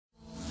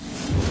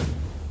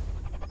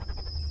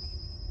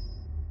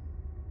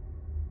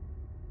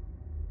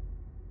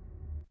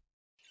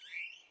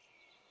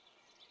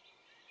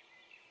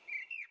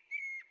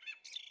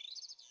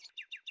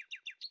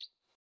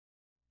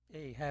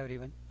Hey, hi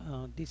everyone.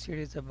 This here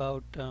is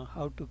about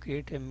how to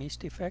create a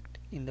mist effect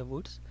in the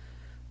woods.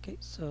 Okay,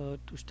 so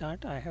to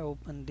start, I have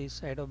opened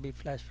this Adobe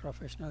Flash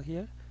Professional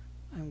here.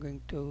 I'm going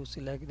to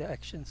select the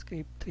Action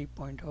Script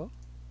 3.0.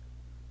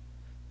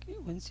 Okay,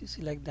 once you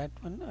select that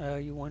one,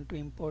 you want to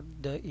import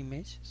the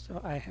image.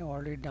 So I have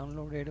already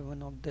downloaded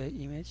one of the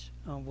image,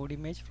 wood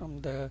image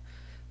from the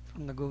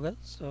Google.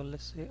 So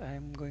let's say I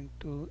am going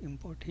to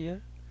import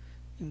here,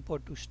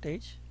 import to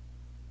stage.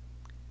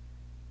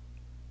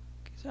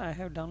 So I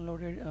have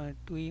downloaded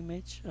two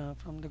image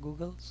from the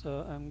Google,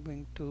 so I'm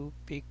going to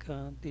pick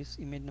this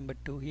image number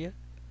 2 here.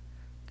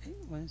 Okay,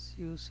 once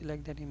you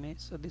select that image,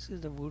 so this is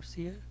the woods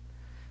here.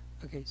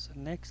 Okay, so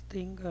next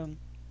thing,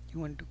 you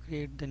want to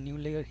create the new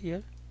layer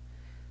here.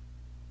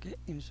 Okay,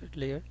 insert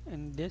layer,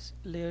 and this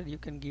layer you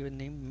can give a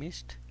name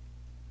mist.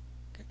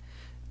 Okay,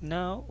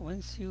 now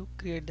once you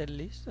create that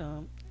list,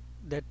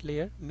 that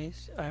layer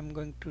mist, I'm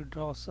going to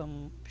draw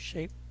some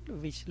shape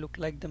which look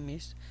like the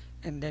mist,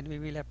 and then we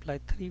will apply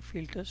 3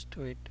 filters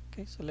to it.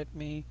 Okay, so let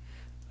me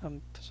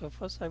so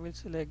first I will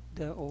select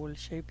the oval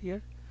shape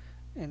here,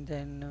 and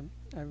then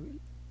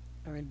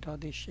I will draw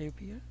this shape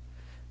here.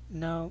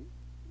 Now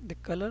the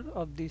color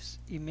of this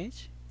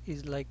image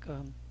is like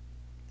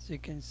so you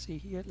can see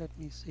here, let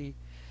me see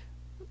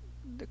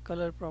the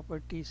color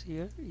properties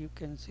here. You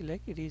can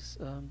select it is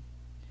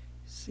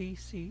C.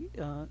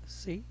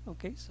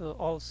 Okay, so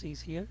all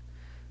C's here.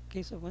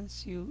 Okay, so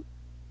once you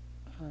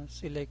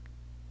select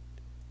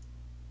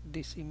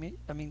this image,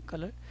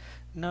 color,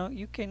 now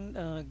you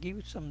can give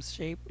it some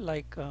shape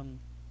like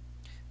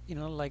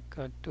like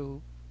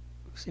to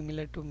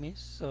similar to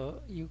mist.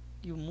 So you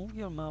move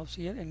your mouse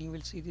here and you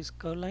will see this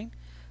curve line.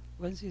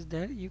 Once it's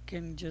there, you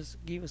can just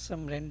give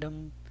some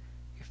random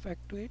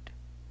effect to it.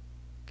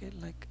 Okay,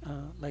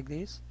 like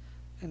this,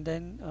 and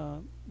then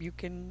you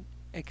can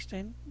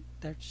extend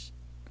that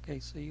okay,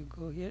 so you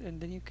go here and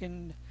then you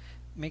can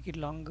make it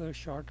longer,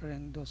 shorter,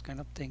 and those kind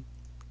of thing.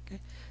 Okay,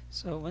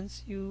 so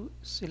once you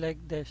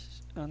select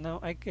this,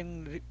 now I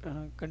can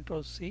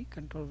control C,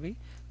 control V,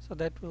 so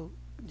that will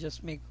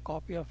just make a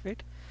copy of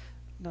it.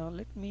 Now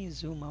let me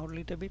zoom out a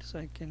little bit so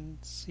I can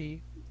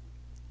see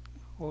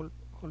whole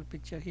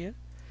picture here.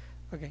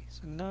 Okay,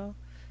 so now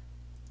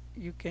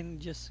you can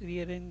just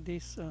rearrange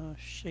these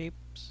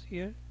shapes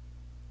here.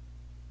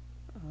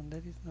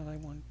 That is not I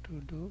want to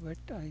do,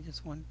 but I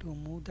just want to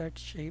move that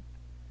shape.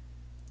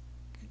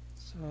 Okay,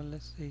 so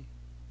let's see,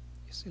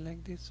 you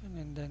select this one,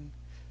 and then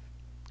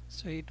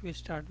so it will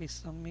start with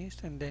some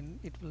mist and then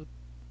it will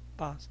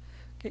pass.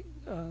 Okay,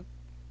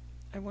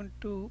 I want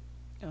to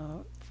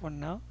for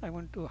now I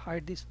want to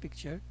hide this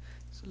picture,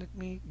 so let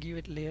me give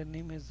it layer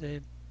name as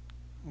a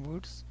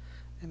woods,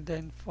 and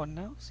then for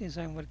now, since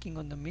I'm working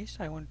on the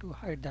mist, I want to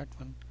hide that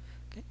one.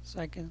 Okay,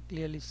 so I can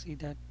clearly see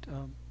that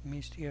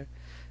mist here,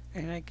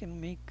 and I can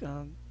make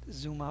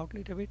zoom out a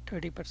little bit,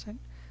 30%,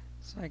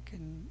 so I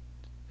can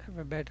have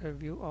a better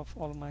view of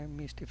all my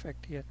mist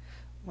effect here.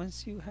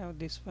 Once you have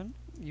this one,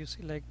 you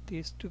select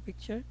these two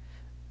picture,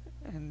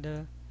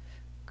 and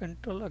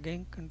control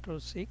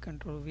C,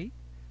 control V,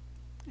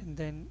 and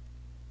then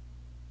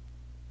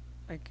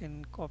I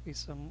can copy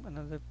some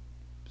another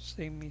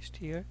same mist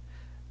here,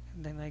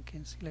 and then I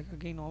can select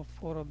again all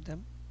 4 of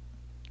them.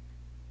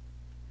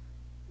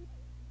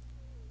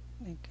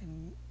 I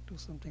can do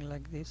something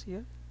like this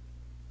here,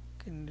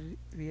 can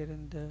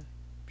rearrange the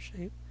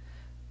shape.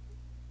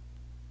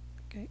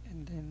 Okay,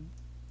 and then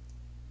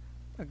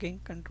again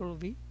control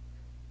V.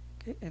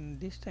 Okay, and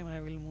this time I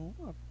will move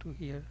up to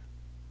here.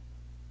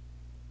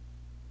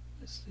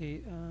 Let's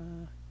see,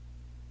 I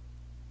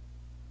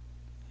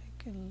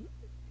can,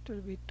 it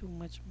will be too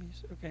much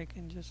mist. Okay, I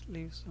can just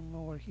leave some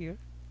over here.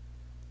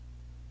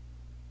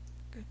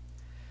 Okay,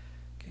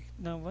 okay,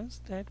 now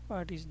once that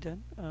part is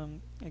done,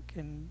 I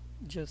can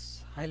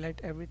just highlight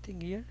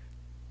everything here.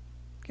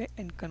 Okay,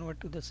 and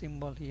convert to the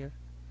symbol here.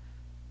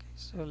 Okay,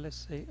 so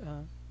let's say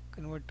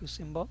convert to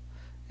symbol,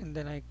 and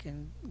then I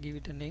can give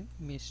it a name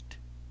mist.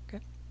 Okay,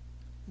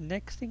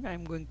 next thing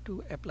I'm going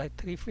to apply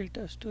 3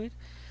 filters to it.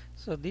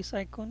 So this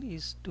icon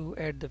is to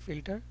add the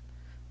filter.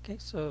 Okay,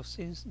 so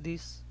since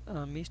this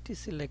mist is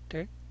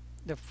selected,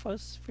 the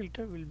first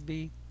filter will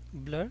be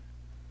blur.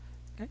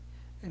 Okay,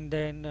 and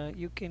then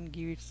you can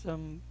give it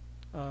some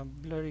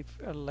blur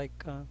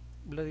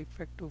blur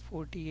effect to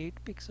 48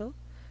 pixel,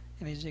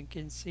 and as you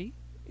can see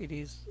it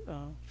is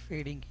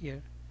fading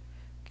here.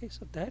 Okay,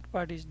 so that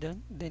part is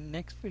done. Then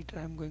next filter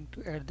I'm going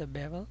to add the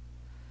bevel.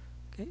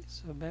 Okay,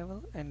 so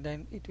bevel, and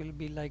then it will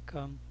be like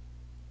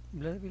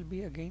blur will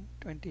be again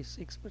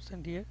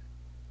 26% here.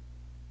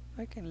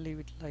 I can leave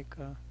it like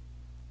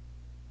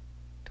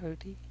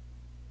 30.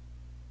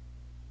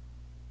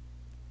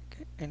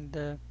 Okay, and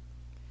the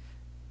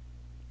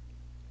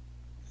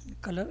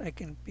color I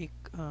can pick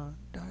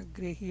dark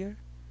gray here,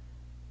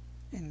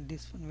 and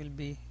this one will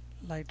be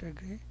lighter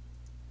gray.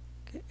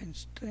 Okay, and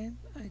strength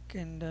I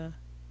can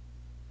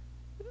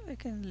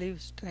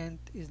leave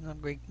strength is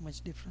not going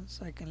much difference.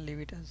 I can leave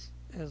it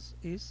as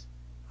is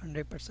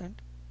 100%.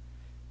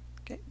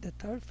 Okay, the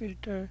third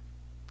filter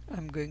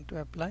I'm going to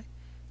apply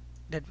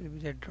that will be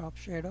the drop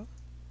shadow.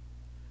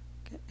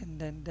 Okay, and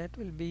then that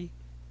will be,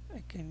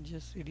 I can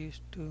just reduce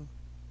to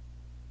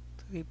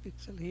 3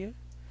 pixel here,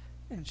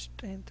 and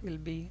strength will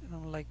be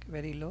around like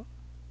very low,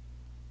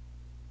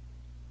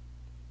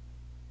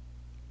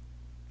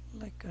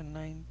 like a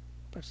 9%,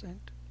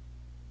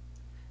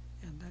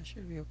 and that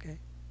should be okay.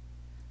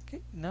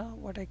 Okay, now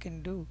what I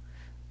can do,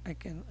 I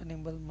can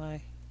enable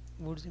my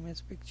woods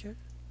image picture.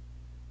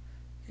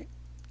 Okay,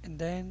 and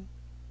then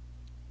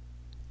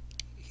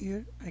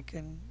here I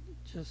can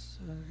just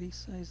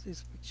resize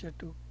this picture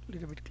to a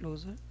little bit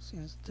closer,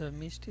 since the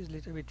mist is a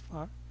little bit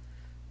far,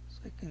 so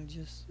I can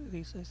just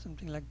resize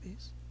something like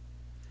this.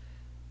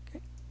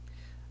 Okay,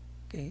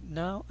 okay,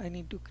 now I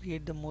need to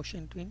create the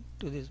motion twin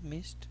to this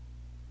mist,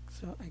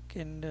 so I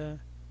can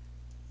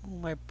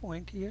move my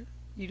point here.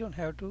 You don't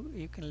have to,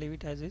 you can leave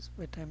it as is,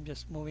 but I'm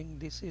just moving.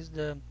 This is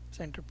the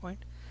center point.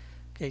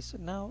 Okay, so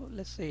now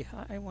let's say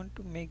I want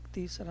to make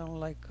this around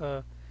like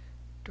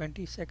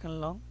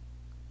 20-second long,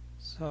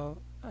 so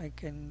I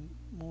can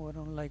move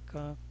around like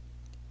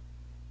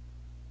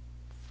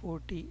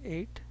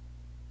 48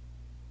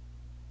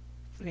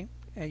 frame.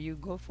 You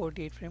go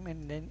 48 frame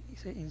and then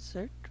say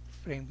insert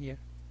frame here.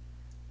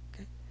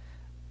 Okay,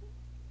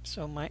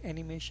 so my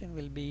animation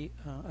will be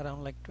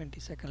around like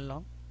 20-second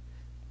long.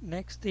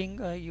 Next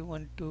thing, you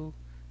want to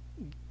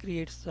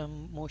create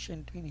some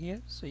motion twin here,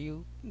 so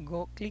you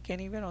go click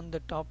anywhere on the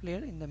top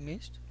layer in the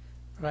mist,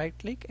 right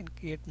click and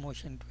create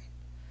motion twin.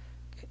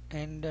 Okay,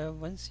 and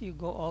once you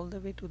go all the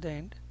way to the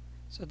end,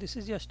 so this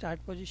is your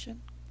start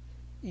position.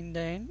 In the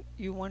end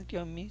you want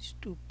your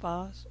mist to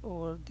pass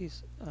over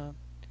this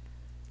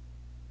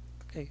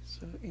okay,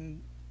 so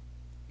in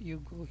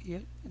you go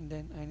here, and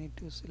then I need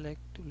to select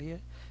tool here,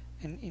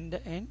 and in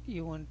the end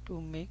you want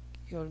to make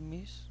your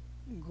mist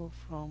go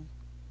from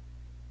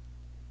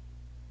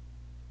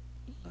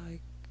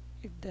like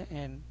at the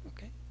end,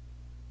 okay,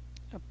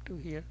 up to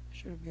here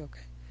should be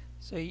okay.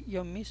 So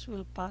your mist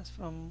will pass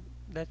from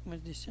that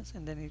much distance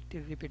and then it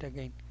will repeat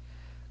again.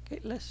 Okay,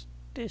 let's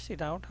test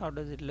it out. How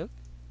does it look?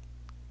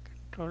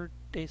 Control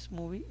test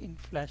movie in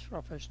Flash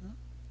Professional.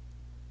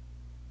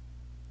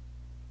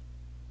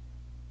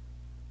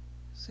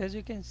 So as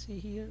you can see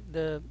here,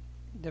 the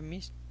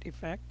mist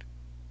effect,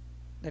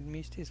 that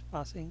mist is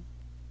passing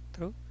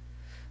through.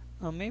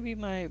 Maybe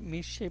my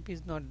mist shape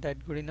is not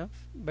that good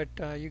enough, but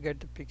you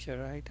get the picture,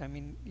 right? I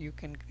mean, you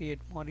can create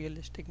more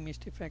realistic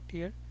mist effect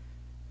here.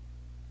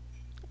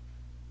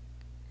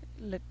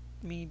 Let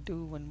me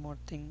do one more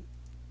thing,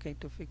 okay,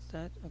 to fix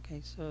that.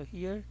 Okay, so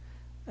here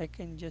I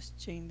can just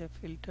change the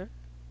filter.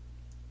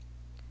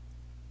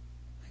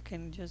 I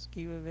can just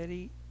give a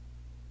very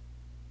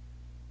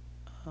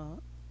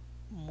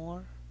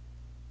more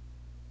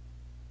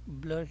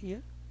blur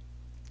here.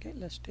 Okay,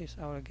 let's test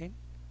out again.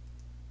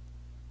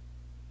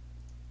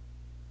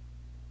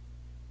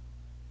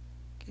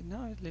 Okay,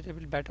 now it's a little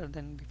bit better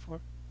than before.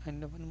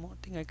 And one more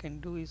thing I can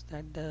do is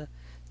that the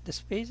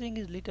spacing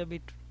is little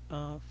bit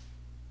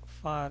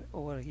far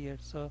over here,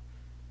 so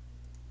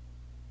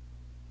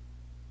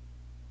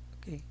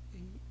okay,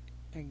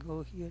 I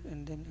go here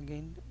and then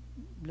again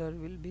blur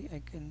will be,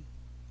 I can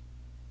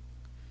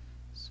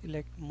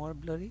select more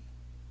blurry.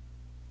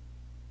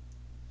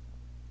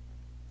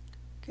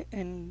 Okay,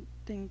 and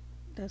think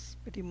that's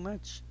pretty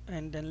much,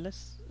 and then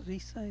let's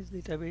resize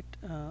little bit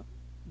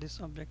this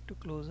object to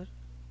closer.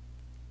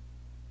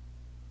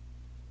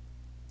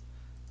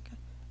 Okay,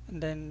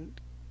 and then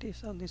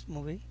test out this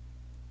movie.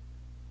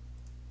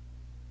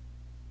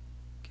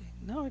 Okay,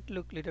 now it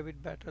look little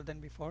bit better than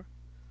before.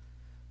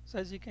 So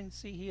as you can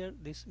see here,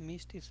 this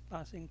mist is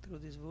passing through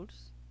these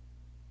woods.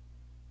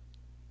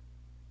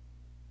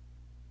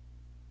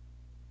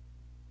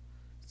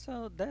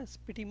 So that's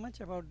pretty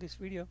much about this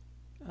video.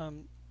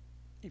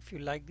 If you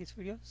like this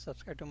video,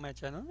 subscribe to my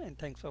channel, and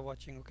thanks for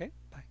watching. Okay,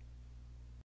 bye.